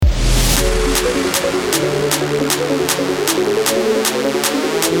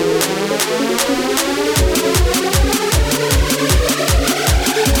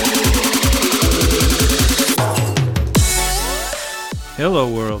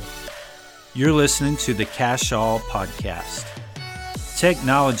Hello world, you're listening to the Cash All Podcast.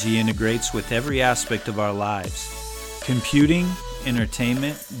 Technology integrates with every aspect of our lives. Computing,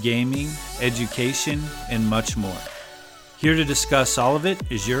 entertainment, gaming, education, and much more. Here to discuss all of it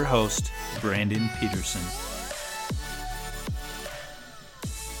is your host, Brandon Peterson.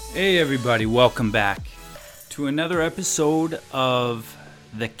 Hey everybody, welcome back to another episode of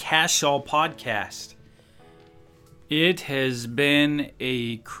the Cash All Podcast. It has been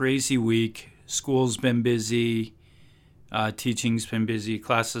a crazy week. School's been busy. Teaching's been busy.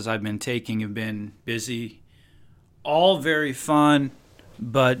 Classes I've been taking have been busy. All very fun,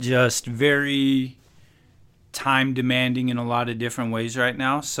 but just very time demanding in a lot of different ways right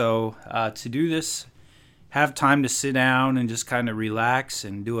now. So to do this, have time to sit down and just kind of relax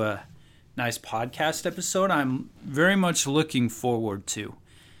and do a nice podcast episode, I'm very much looking forward to.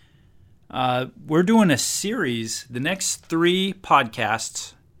 We're doing a series. The next 3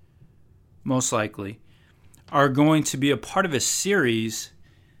 podcasts, most likely, are going to be a part of a series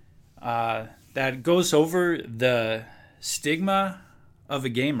that goes over the stigma of a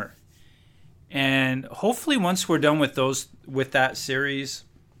gamer. And hopefully once we're done with that series,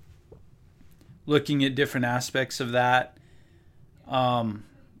 looking at different aspects of that,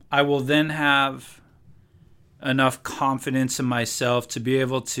 I will then have enough confidence in myself to be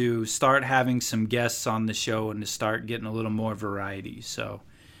able to start having some guests on the show and to start getting a little more variety. So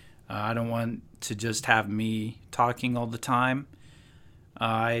I don't want to just have me talking all the time.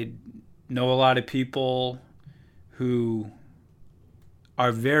 I know a lot of people who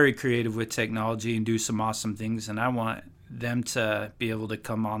are very creative with technology and do some awesome things, and I want them to be able to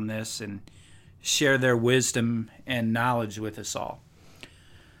come on this and share their wisdom and knowledge with us all.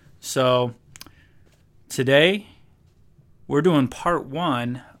 So today, we're doing part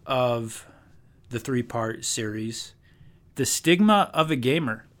 1 of the 3-part series, The Stigma of a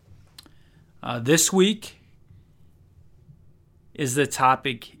Gamer. This week is the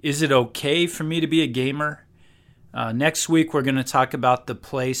topic, is it okay for me to be a gamer? Next week, we're going to talk about the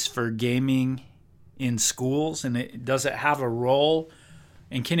place for gaming in schools, and does it have a role,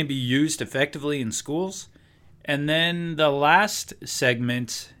 and can it be used effectively in schools? And then the last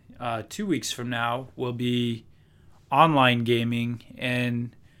segment, 2 weeks from now, will be online gaming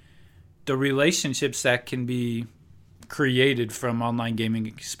and the relationships that can be created from online gaming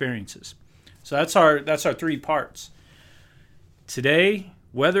experiences. So that's our 3 parts. Today,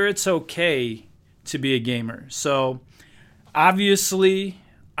 whether it's okay to be a gamer. So obviously,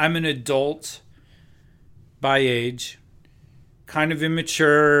 I'm an adult by age, kind of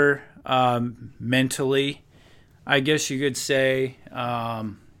immature mentally, I guess you could say.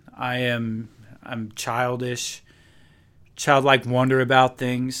 I'm childish, childlike wonder about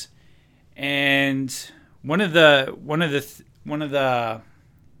things, and one of the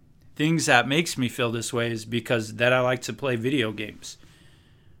things that makes me feel this way is because that I like to play video games.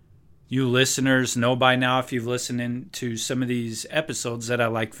 You listeners know by now, if you've listened to some of these episodes, that I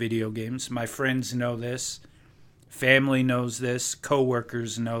like video games. My friends know this, family knows this,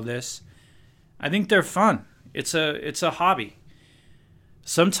 coworkers know this. I think they're fun. It's a hobby.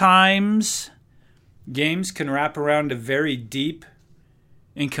 Sometimes games can wrap around a very deep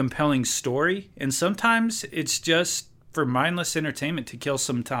and compelling story, and sometimes it's just for mindless entertainment to kill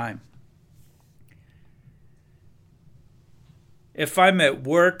some time. If I'm at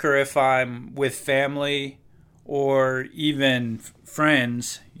work or if I'm with family or even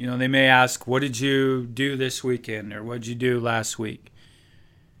friends, they may ask, what did you do this weekend, or what did you do last week?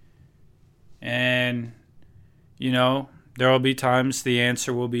 And, there will be times the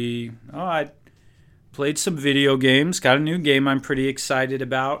answer will be, I played some video games, got a new game I'm pretty excited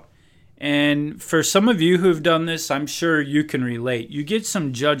about. And for some of you who've done this, I'm sure you can relate. You get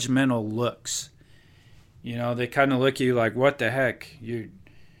some judgmental looks. They kind of look at you like, what the heck?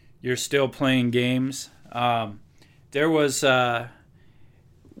 You're still playing games? There was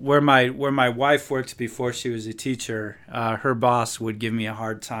where my wife worked before she was a teacher. Her boss would give me a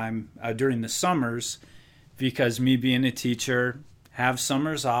hard time during the summers because me being a teacher, have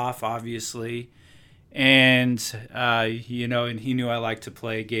summers off, obviously. And, and he knew I liked to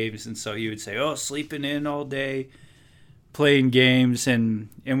play games. And so he would say, sleeping in all day, playing games, and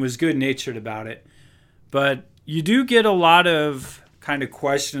was good-natured about it. But you do get a lot of kind of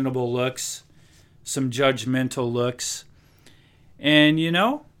questionable looks, some judgmental looks. And,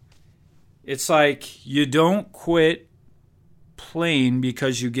 it's like you don't quit playing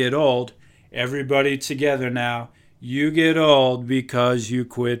because you get old. Everybody together now. You get old because you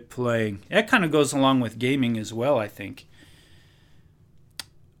quit playing. That kind of goes along with gaming as well, I think.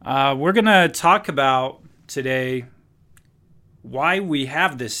 We're going to talk about today why we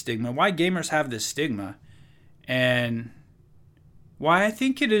have this stigma, why gamers have this stigma, and why I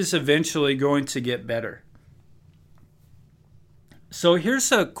think it is eventually going to get better. So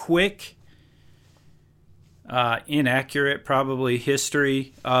here's a quick, inaccurate probably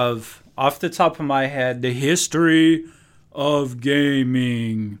history of, off the top of my head, the history of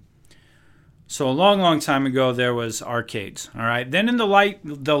gaming. So a long, long time ago, there was arcades. All right. Then in the late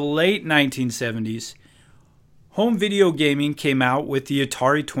 1970s, home video gaming came out with the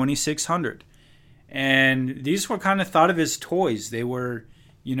Atari 2600. And these were kind of thought of as toys. They were,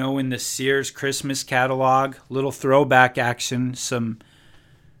 in the Sears Christmas catalog, little throwback action, some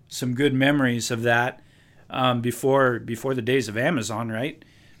good memories of that before the days of Amazon, right?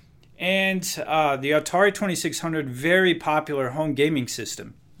 And the Atari 2600, very popular home gaming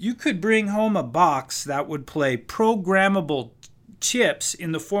system. You could bring home a box that would play programmable chips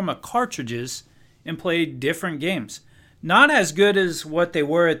in the form of cartridges and play different games. Not as good as what they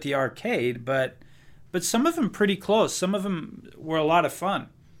were at the arcade, but some of them pretty close. Some of them were a lot of fun.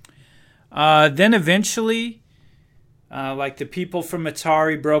 Then eventually, like the people from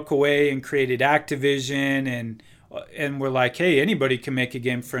Atari broke away and created Activision and were like, hey, anybody can make a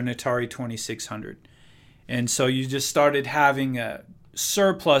game for an Atari 2600. And so you just started having a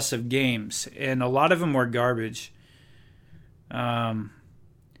surplus of games, and a lot of them were garbage.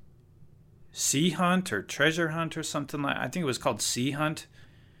 Sea Hunt or Treasure Hunt or something I think it was called Sea Hunt.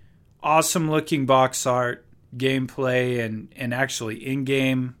 Awesome looking box art, gameplay, and actually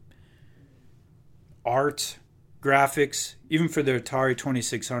in-game art, graphics, even for the Atari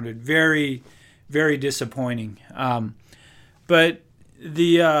 2600. Very, very disappointing. But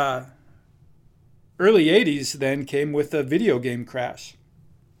the early 80s then came with a video game crash.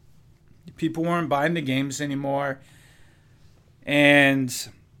 People weren't buying the games anymore. And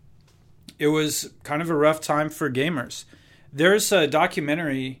it was kind of a rough time for gamers. There's a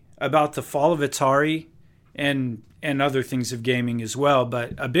documentary about the fall of Atari and other things of gaming as well.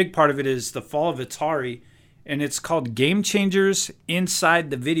 But a big part of it is the fall of Atari. And it's called Game Changers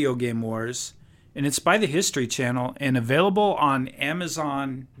Inside the Video Game Wars. And it's by the History Channel and available on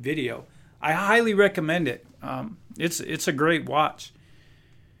Amazon Video. I highly recommend it. It's a great watch.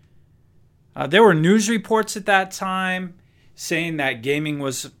 There were news reports at that time saying that gaming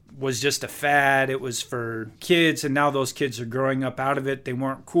was just a fad. It was for kids, and now those kids are growing up out of it. They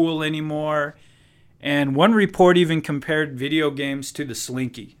weren't cool anymore. And one report even compared video games to the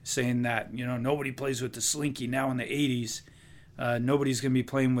Slinky, saying that, nobody plays with the Slinky now in the 80s. Nobody's going to be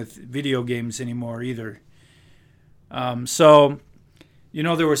playing with video games anymore either. So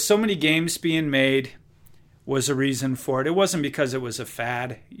there were so many games being made was a reason for it. It wasn't because it was a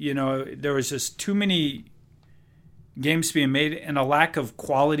fad. There was just too many games being made and a lack of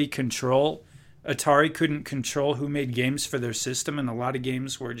quality control. Atari couldn't control who made games for their system, and a lot of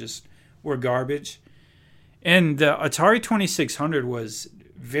games were garbage. And the Atari 2600 was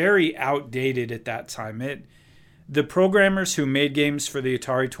very outdated at that time. The programmers who made games for the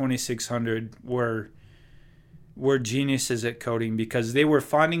Atari 2600 were geniuses at coding, because they were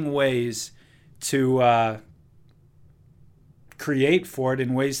finding ways to create for it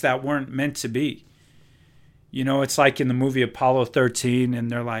in ways that weren't meant to be. It's like in the movie Apollo 13, and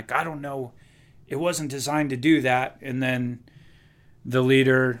they're like, I don't know, it wasn't designed to do that. And then the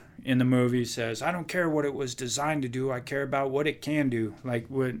leader in the movie says, I don't care what it was designed to do, I care about what it can do.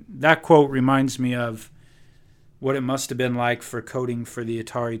 That quote reminds me of what it must have been like for coding for the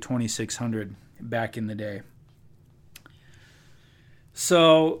Atari 2600 back in the day.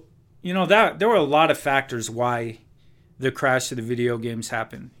 So, that there were a lot of factors why the crash of the video games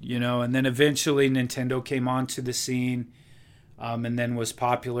happened, and then eventually Nintendo came onto the scene, and then was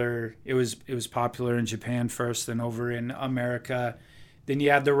popular. It was popular in Japan first, then over in America. Then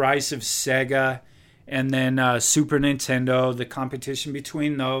you had the rise of Sega, and then Super Nintendo, the competition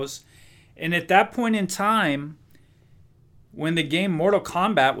between those. And at that point in time, when the game Mortal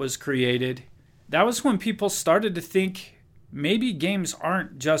Kombat was created, that was when people started to think maybe games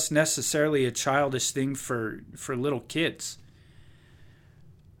aren't just necessarily a childish thing for little kids.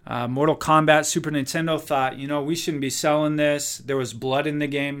 Mortal Kombat, Super Nintendo thought, we shouldn't be selling this. There was blood in the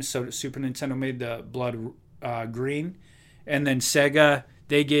game, so Super Nintendo made the blood green. And then Sega,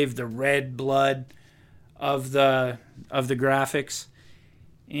 they gave the red blood of the graphics.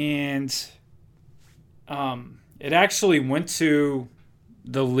 And it actually went to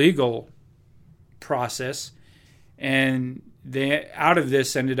the legal process, and they out of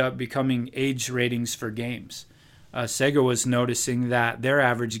this ended up becoming age ratings for games. Sega was noticing that their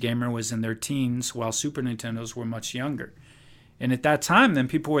average gamer was in their teens, while Super Nintendos were much younger. And at that time, then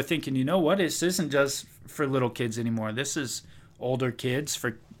people were thinking, this isn't just for little kids anymore. This is older kids,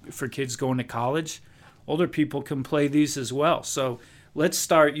 for kids going to college. Older people can play these as well. So let's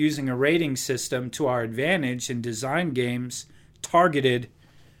start using a rating system to our advantage and design games targeted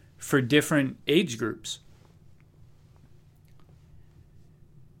for different age groups.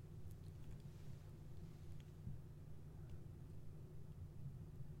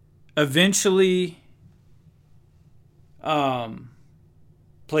 Eventually,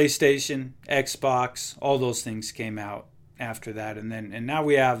 PlayStation, Xbox, all those things came out after that, and now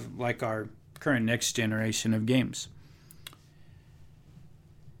we have like our current next generation of games.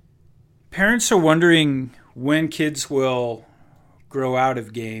 Parents are wondering when kids will grow out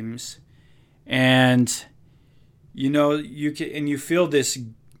of games, and you feel this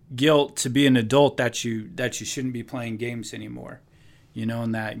guilt to be an adult that you shouldn't be playing games anymore,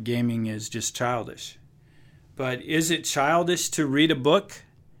 and that gaming is just childish. But is it childish to read a book?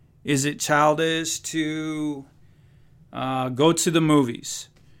 Is it childish to go to the movies?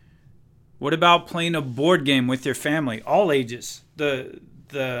 What about playing a board game with your family? All ages.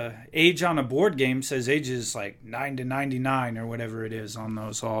 The age on a board game says ages like 9 to 99 or whatever it is on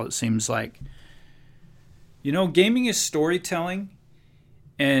those all, it seems like. Gaming is storytelling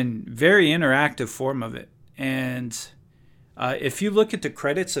and very interactive form of it. And if you look at the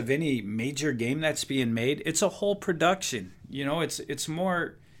credits of any major game that's being made, it's a whole production.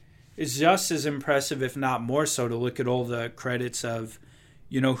 It's just as impressive, if not more so, to look at all the credits of,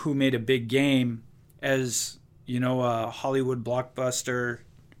 who made a big game as, a Hollywood blockbuster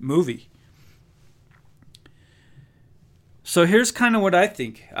movie. So here's kind of what I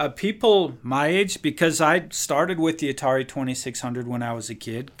think. People my age, because I started with the Atari 2600 when I was a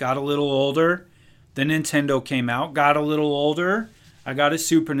kid, got a little older, the Nintendo came out, got a little older, I got a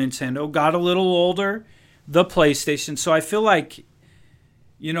Super Nintendo, got a little older, the PlayStation. So I feel like,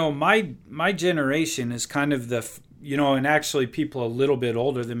 my generation is kind of and actually people a little bit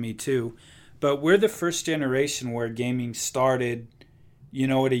older than me too, but we're the first generation where gaming started,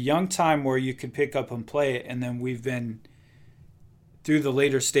 at a young time where you could pick up and play it. And then we've been through the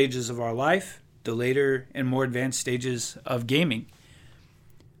later stages of our life, the later and more advanced stages of gaming.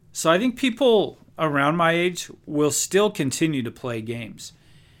 So I think people around my age will still continue to play games.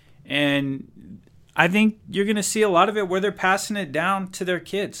 And I think you're going to see a lot of it where they're passing it down to their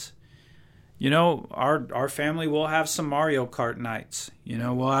kids. Our family will have some Mario Kart nights.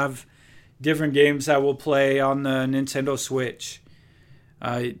 We'll have different games that we'll play on the Nintendo Switch.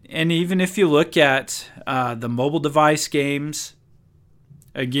 And even if you look at the mobile device games,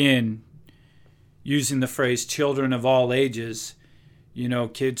 again, using the phrase children of all ages,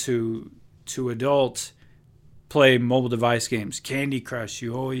 kids to adults play mobile device games. Candy Crush,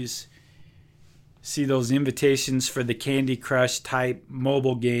 you always see those invitations for the Candy Crush type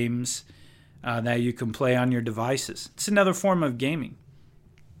mobile games that you can play on your devices. It's another form of gaming.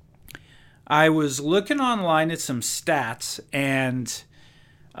 I was looking online at some stats and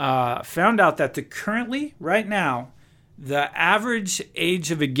found out that currently, right now, the average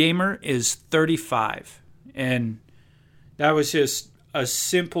age of a gamer is 35. And that was just a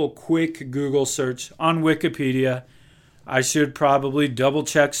simple, quick Google search on Wikipedia. I should probably double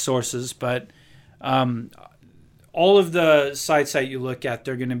check sources, but all of the sites that you look at,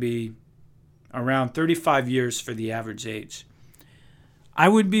 they're going to be around 35 years for the average age. I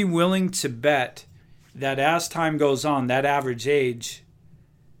would be willing to bet that as time goes on, that average age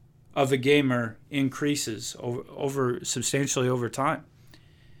of a gamer increases substantially over time.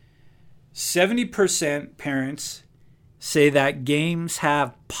 70% parents say that games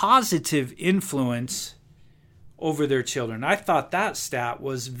have positive influence over their children. I thought that stat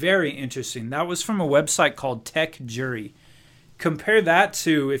was very interesting. That was from a website called Tech Jury. Compare that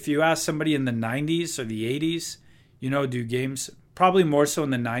to if you ask somebody in the 90s or the 80s, do games, probably more so in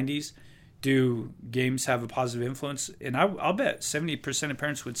the 90s, do games have a positive influence? And I'll bet 70% of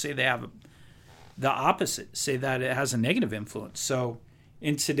parents would say they have the opposite, say that it has a negative influence. So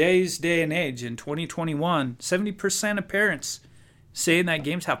in today's day and age, in 2021, 70% of parents saying that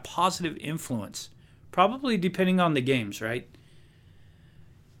games have positive influence, probably depending on the games, right?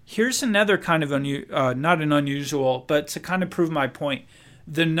 Here's another kind of not an unusual, but to kind of prove my point.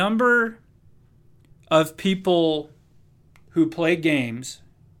 The number of people who play games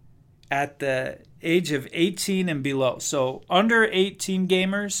at the age of 18 and below, so under 18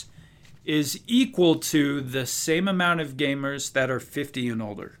 gamers, is equal to the same amount of gamers that are 50 and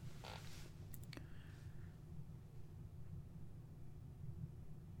older.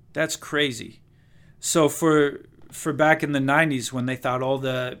 That's crazy. So for back in the 90s, when they thought all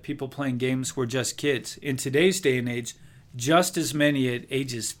the people playing games were just kids, in today's day and age, just as many at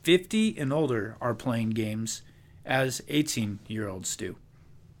ages 50 and older are playing games as 18-year-olds do.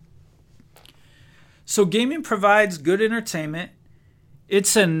 So gaming provides good entertainment.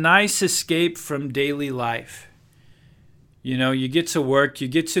 It's a nice escape from daily life. You know, you get to work, you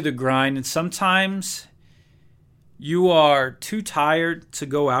get to the grind, and sometimes you are too tired to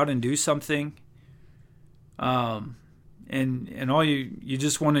go out and do something. And all you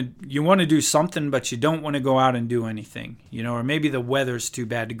just want to do something, but you don't want to go out and do anything, you know, or maybe the weather's too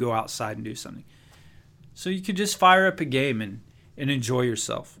bad to go outside and do something. So you could just fire up a game and enjoy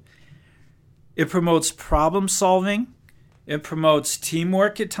yourself. It promotes problem solving. It promotes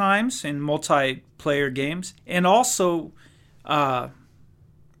teamwork at times in multiplayer games, and also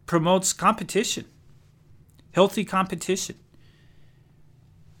promotes competition, healthy competition.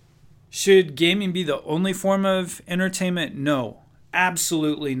 Should gaming be the only form of entertainment? No,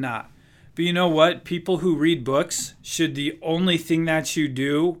 absolutely not. But you know what? People who read books, should the only thing that you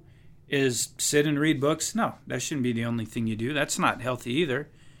do is sit and read books? No, that shouldn't be the only thing you do. That's not healthy either.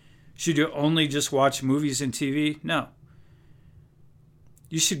 Should you only just watch movies and TV? No.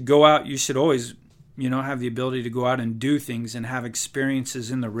 You should go out. You should always, have the ability to go out and do things and have experiences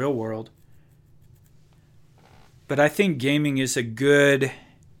in the real world. But I think gaming is a good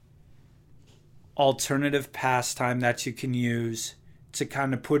alternative pastime that you can use to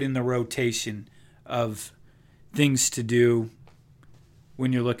kind of put in the rotation of things to do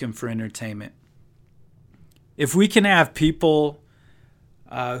when you're looking for entertainment. If we can have people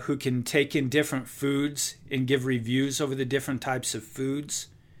who can take in different foods and give reviews over the different types of foods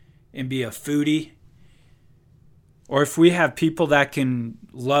and be a foodie, or if we have people that can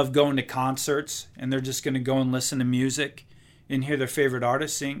love going to concerts and they're just going to go and listen to music and hear their favorite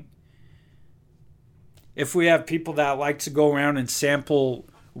artist sing, if we have people that like to go around and sample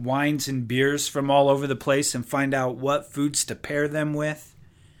wines and beers from all over the place and find out what foods to pair them with,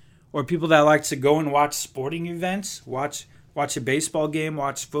 or people that like to go and watch sporting events, watch a baseball game,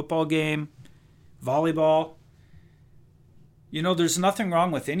 watch a football game, volleyball, there's nothing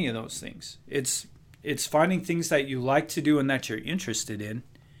wrong with any of those things. It's finding things that you like to do and that you're interested in.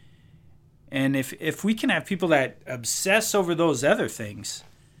 And if we can have people that obsess over those other things,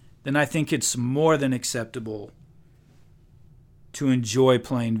 then I think it's more than acceptable to enjoy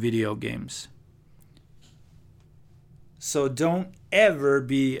playing video games. So don't ever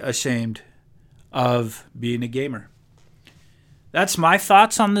be ashamed of being a gamer. That's my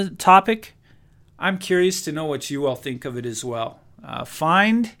thoughts on the topic. I'm curious to know what you all think of it as well.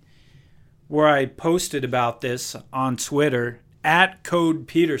 Find where I posted about this on Twitter, at Code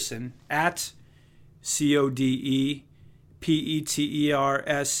Peterson, at CODEPETERSEN,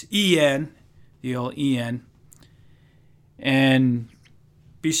 the old EN. And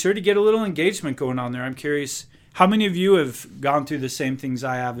be sure to get a little engagement going on there. I'm curious, how many of you have gone through the same things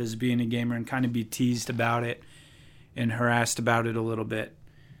I have as being a gamer and kind of be teased about it and harassed about it a little bit?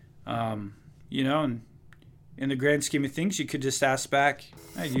 And in the grand scheme of things, you could just ask back,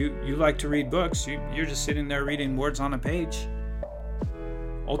 hey, you like to read books. You're just sitting there reading words on a page.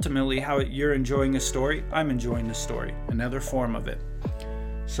 Ultimately, how you're enjoying a story, I'm enjoying the story, another form of it.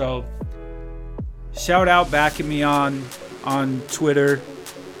 So shout out back at me on Twitter,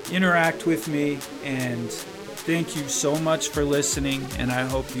 interact with me, and thank you so much for listening, and I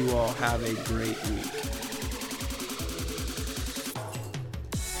hope you all have a great week.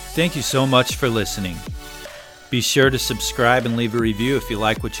 Thank you so much for listening. Be sure to subscribe and leave a review if you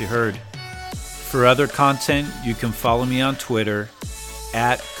like what you heard. For other content, you can follow me on Twitter,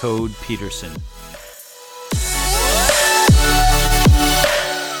 at Code Peterson.